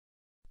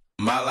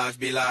My life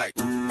be like,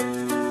 yeah.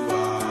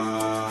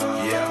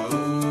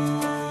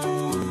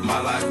 My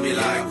life be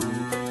like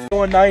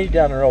 190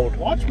 down the road.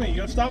 Watch me, you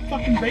gotta stop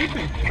fucking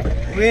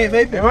vaping. We ain't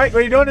vaping. Hey Mike, what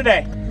are you doing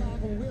today?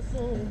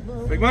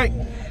 Big Mike,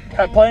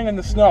 Playing in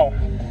the snow.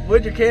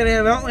 with your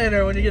Can-Am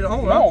Outlander when you get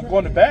home, No, I'm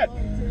going to bed.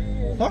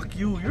 Fuck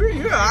you, you're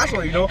an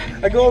asshole, you know.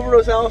 I go over to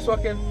his house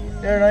fucking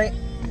every night.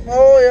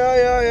 Oh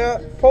yeah.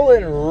 Pull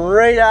in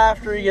right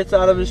after he gets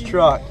out of his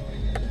truck.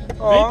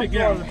 Oh, Vape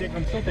again,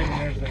 I'm still taking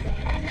theirs.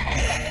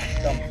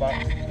 Dumb fuck.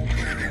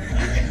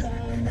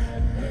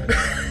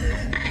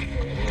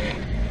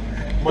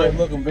 Mike,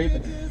 look, I'm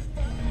vaping.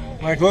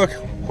 Mike, look,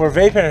 we're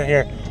vaping in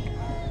here.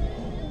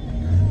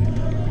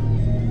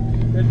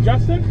 Is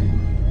Justin?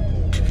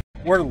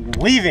 We're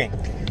leaving.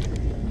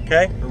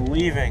 Okay? We're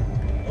leaving.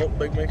 Oh,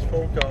 Big Mike's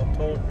phone call.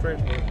 Told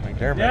transport. Like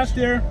there, yes,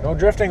 dear. No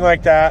drifting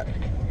like that.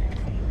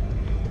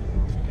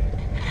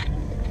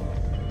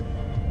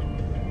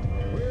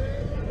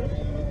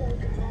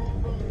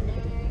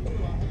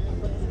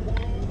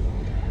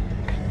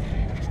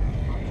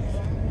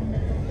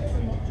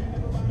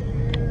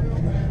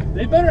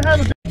 They better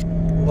have a.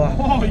 Wow.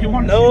 Oh, you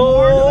want to No. see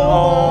more?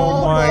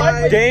 Oh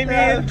my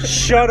Damien,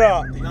 shut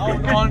up. Now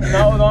we're on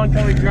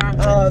until we drop.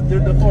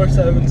 Dude, the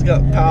 4.7's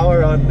got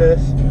power on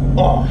this.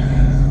 Oh.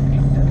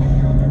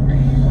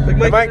 Big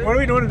Hey, Mike, what are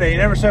we doing today? You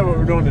never said what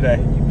we're doing today.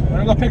 We're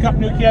gonna go pick up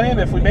new Can-Am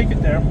if we make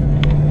it there.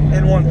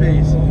 In one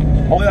piece.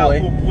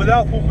 Hopefully.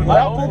 Without pooping.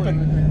 Without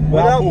pooping.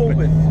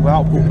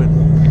 Without pooping.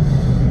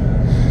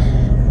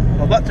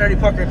 My butt's already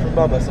puckered from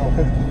Bubba, so.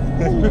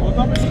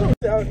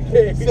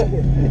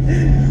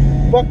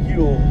 Fuck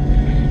you.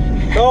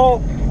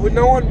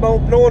 No one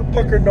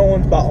puckered no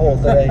one's butthole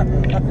today.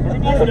 Where are we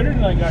going for dinner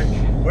tonight, guys?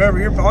 Wherever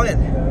you're playing.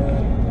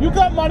 You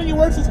got money, you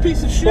worth this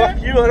piece of shit?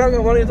 Fuck you, I don't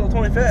got money until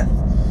 25th.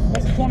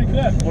 What's the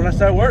 25th? When I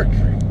start work.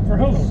 For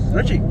who?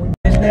 Richie.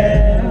 What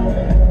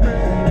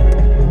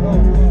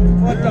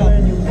the fuck?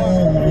 You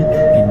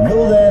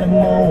know that I'm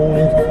on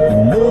it.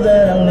 You know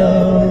that I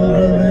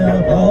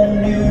love on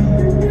you.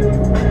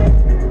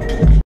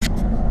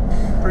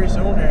 Pretty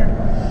soon here.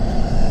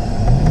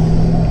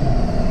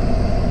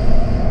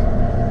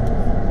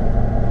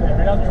 Yeah,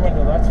 right out your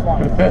window, that's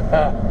fine.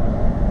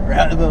 Right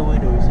out the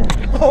window, he said.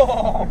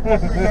 Oh!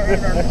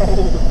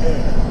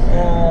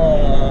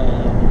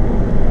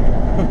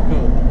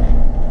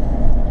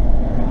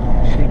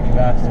 Cheeky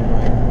bastard.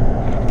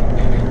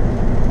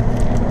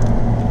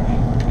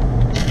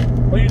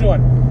 What are you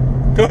doing?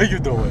 What are you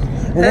doing?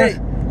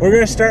 We're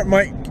gonna start a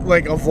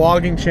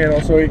vlogging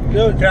channel, so we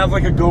can have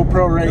like a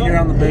GoPro right here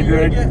on the big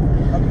rig. Get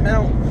a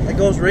mount that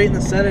goes right in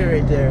the center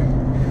right there,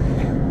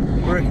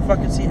 where you can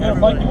fucking see Yeah,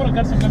 everybody. Mike, you would've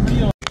got some good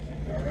video.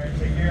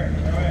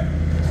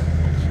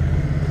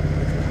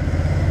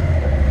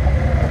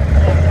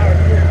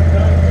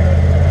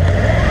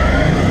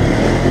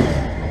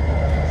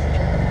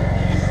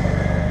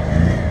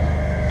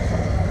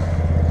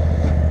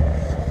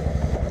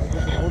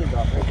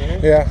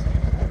 Yeah.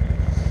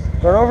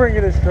 Run over and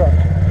get his truck. Fuck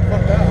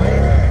that, I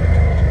ain't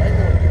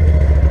going to do it.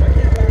 I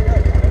can't find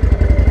out.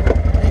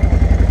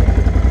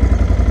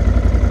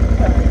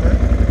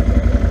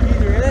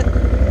 Keys are in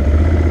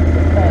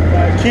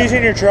it. Keys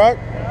in your truck?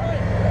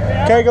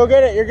 Okay, go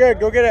get it. You're good.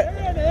 Go get it.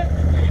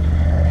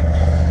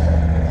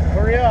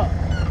 Hurry up.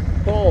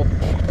 Pull.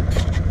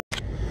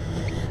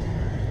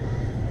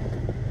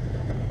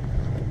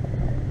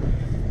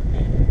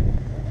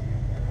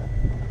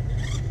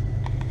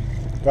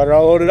 Got her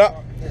all loaded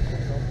up.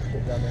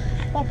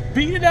 Oh,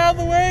 beat it out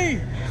of the way!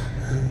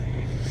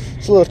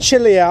 It's a little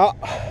chilly out.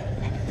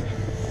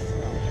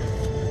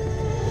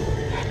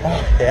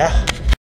 Oh, yeah.